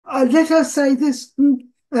let us say this,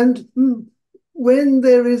 and when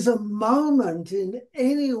there is a moment in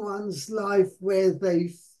anyone's life where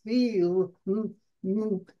they feel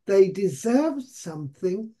they deserve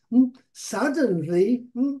something, suddenly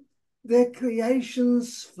their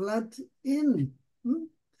creations flood in.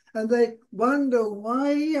 And they wonder,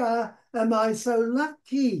 why am I so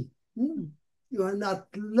lucky? You are not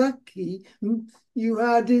lucky. You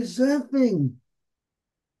are deserving.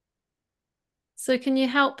 So can you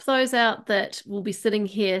help those out that will be sitting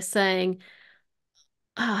here saying,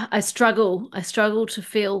 I struggle to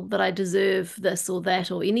feel that I deserve this or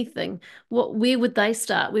that or anything. Where would they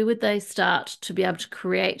start? Where would they start to be able to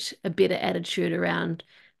create a better attitude around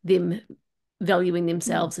them valuing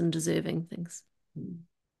themselves and deserving things?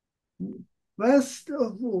 First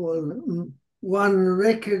of all, one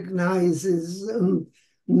recognizes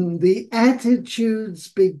the attitudes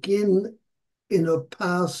begin in a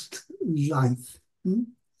past life.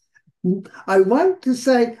 I want to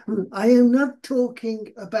say, I am not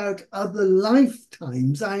talking about other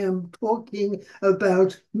lifetimes. I am talking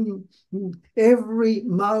about every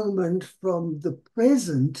moment from the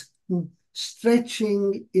present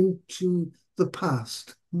stretching into the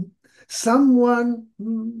past. Someone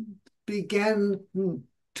began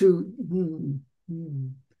to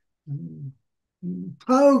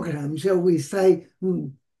program, shall we say,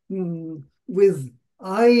 with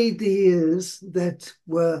ideas that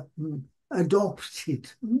were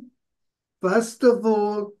adopted. First of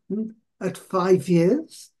all, at 5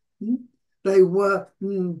 years, they were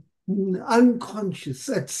unconscious.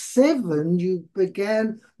 At 7, you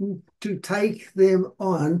began to take them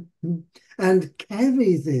on and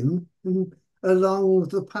carry them along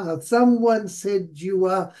the path. Someone said you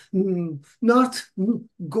are not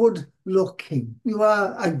good looking, you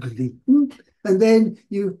are ugly. And then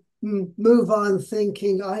you move on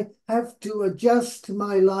thinking, I have to adjust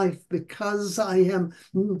my life because I am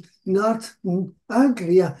not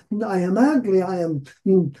ugly. I am ugly. I am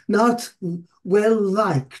not well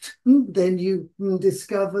liked. Then you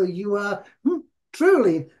discover you are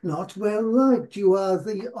truly not well liked. You are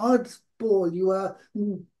the oddball. You are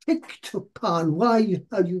picked upon. Why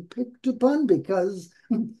are you picked upon? Because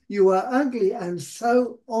you are ugly, and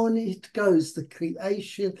so on it goes. The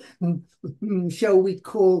creation, shall we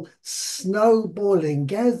call, snowballing,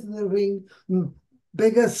 gathering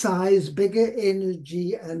bigger size, bigger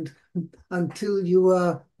energy, and until you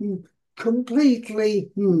are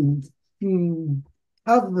completely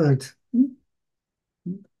covered.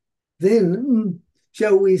 Then,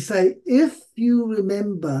 shall we say, if you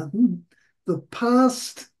remember, the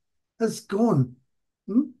past has gone.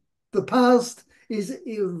 The past is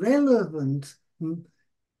irrelevant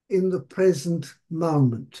in the present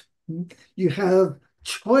moment. You have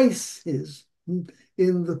choices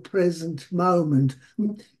in the present moment.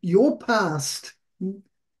 Your past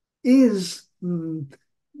is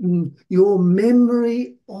your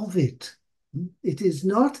memory of it. It is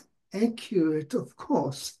not accurate, of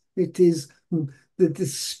course. It is the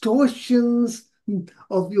distortions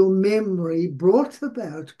of your memory brought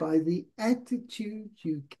about by the attitude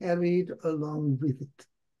you carried along with it.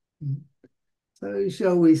 So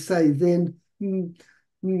shall we say then,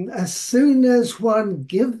 as soon as one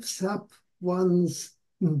gives up one's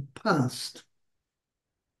past,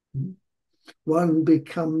 one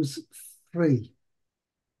becomes free.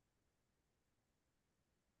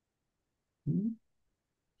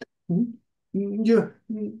 You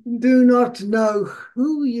do not know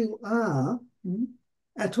who you are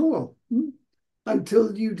at all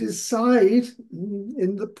until you decide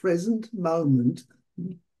in the present moment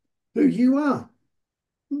who you are.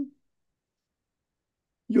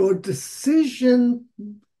 Your decision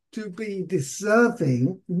to be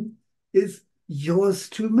deserving is yours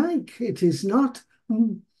to make. It is not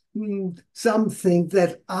something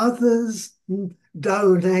that others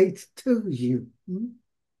donate to you.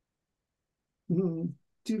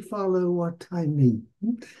 Do you follow what I mean?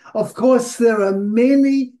 Of course, there are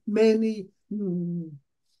many, many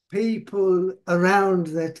people around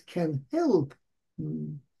that can help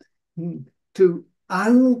to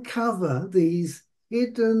uncover these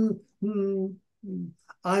hidden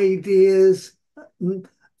ideas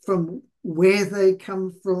from where they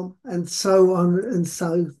come from and so on and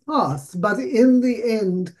so forth. But in the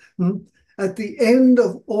end, at the end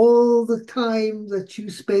of all the time that you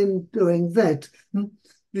spend doing that,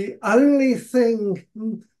 the only thing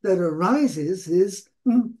that arises is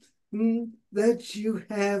that you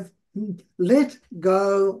have let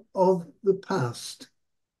go of the past.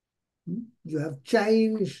 You have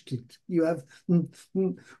changed it. You have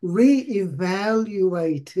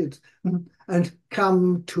re-evaluated and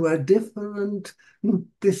come to a different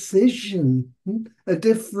decision, a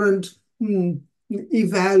different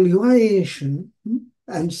evaluation.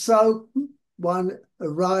 And so one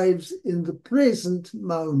arrives in the present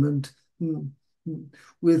moment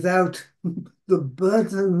without the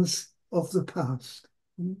burdens of the past.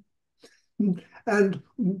 And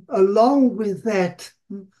along with that,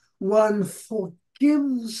 one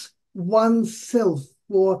forgives oneself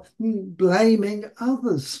for blaming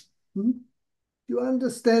others. You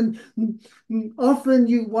understand? Often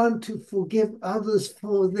you want to forgive others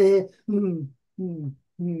for their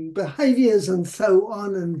behaviors and so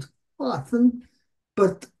on and often,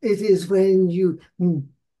 but it is when you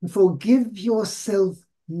forgive yourself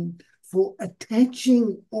for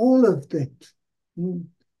attaching all of that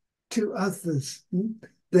to others,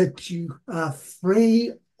 that you are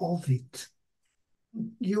free of it.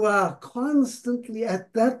 You are constantly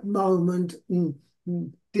at that moment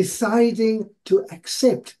deciding to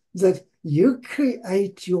accept that you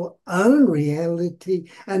create your own reality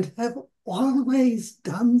and have always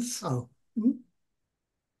done so.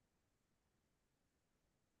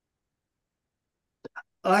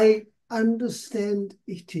 I understand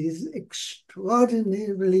it is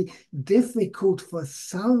extraordinarily difficult for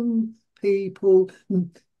some people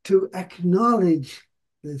to acknowledge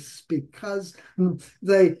this because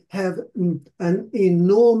they have an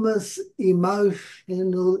enormous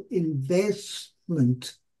emotional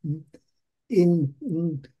investment in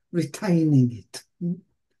retaining it.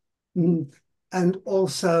 And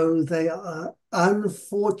also they are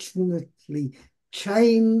unfortunately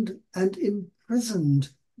chained and imprisoned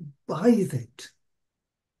by that.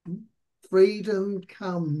 Freedom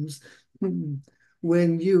comes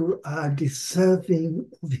when you are deserving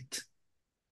of it.